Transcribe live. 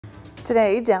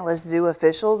Today, Dallas Zoo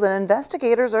officials and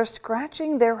investigators are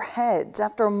scratching their heads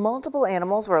after multiple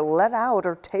animals were let out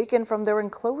or taken from their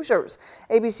enclosures.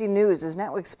 ABC News is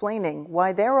now explaining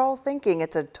why they're all thinking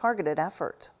it's a targeted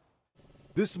effort.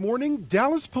 This morning,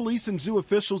 Dallas police and zoo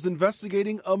officials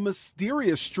investigating a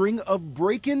mysterious string of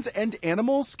break-ins and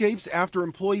animal escapes after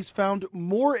employees found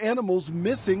more animals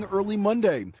missing early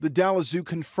Monday. The Dallas Zoo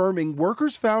confirming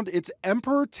workers found its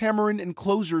Emperor Tamarin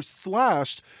enclosure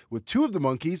slashed, with 2 of the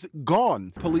monkeys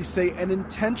gone. Police say an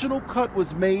intentional cut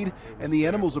was made and the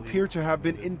animals appear to have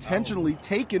been intentionally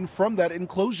taken from that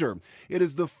enclosure. It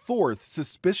is the 4th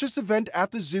suspicious event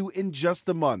at the zoo in just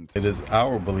a month. It is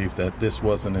our belief that this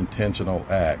was an intentional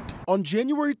act. On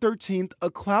January 13th, a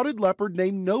clouded leopard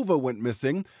named Nova went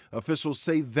missing. Officials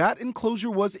say that enclosure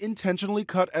was intentionally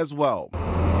cut as well.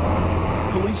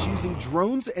 Police using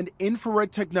drones and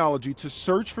infrared technology to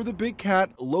search for the big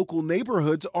cat, local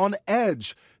neighborhoods on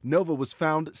edge. Nova was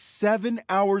found 7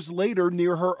 hours later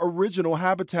near her original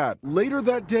habitat. Later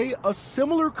that day, a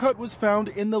similar cut was found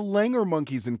in the Langer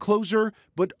monkey's enclosure,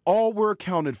 but all were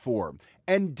accounted for.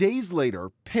 And days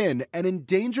later, Pin, an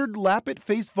endangered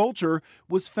lappet-faced vulture,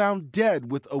 was found dead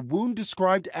with a wound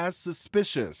described as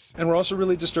suspicious. And we're also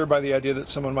really disturbed by the idea that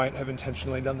someone might have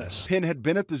intentionally done this. Pin had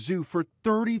been at the zoo for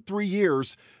 33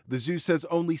 years. The zoo says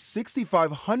only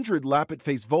 6,500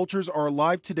 lappet-faced vultures are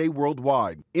alive today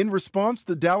worldwide. In response,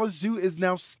 the Dallas Zoo is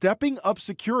now stepping up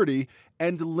security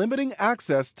and limiting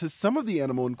access to some of the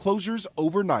animal enclosures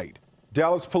overnight.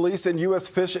 Dallas police and U.S.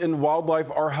 Fish and Wildlife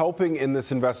are helping in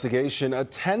this investigation. A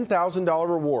 $10,000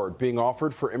 reward being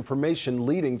offered for information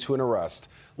leading to an arrest.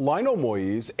 Lionel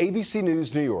Moise, ABC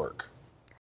News, New York.